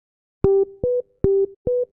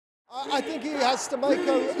I think he has to make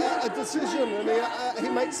a decision, and he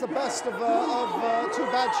makes the best of two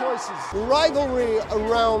bad choices. The rivalry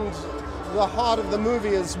around the heart of the movie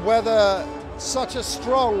is whether such a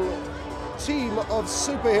strong team of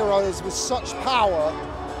superheroes with such power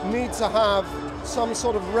need to have some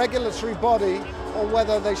sort of regulatory body, or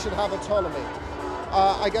whether they should have autonomy.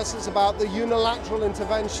 I guess it's about the unilateral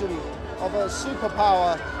intervention of a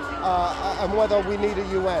superpower and whether we need a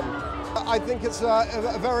UN. I think it's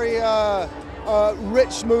a very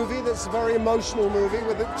rich movie, that's a very emotional movie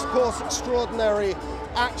with, of course, extraordinary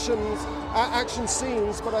action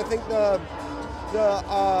scenes, but I think the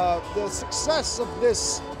success of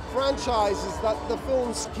this franchise is that the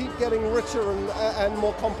films keep getting richer and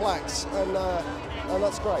more complex, and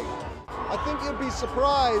that's great. I think you'd be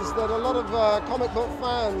surprised that a lot of comic book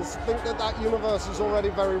fans think that universe is already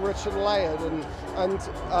very rich and layered, and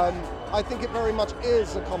I think it very much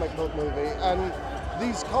is a comic book movie, and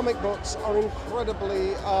these comic books are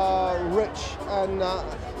incredibly rich and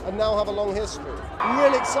now have a long history.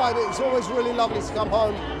 Really excited. It's always really lovely to come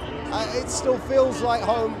home. It still feels like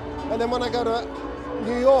home, and then when I go to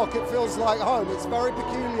New York, it feels like home. It's very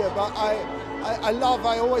peculiar, but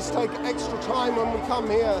I always take extra time when we come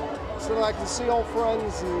here so that I can see old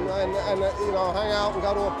friends and you know, hang out and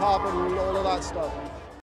go to a pub and all of that stuff.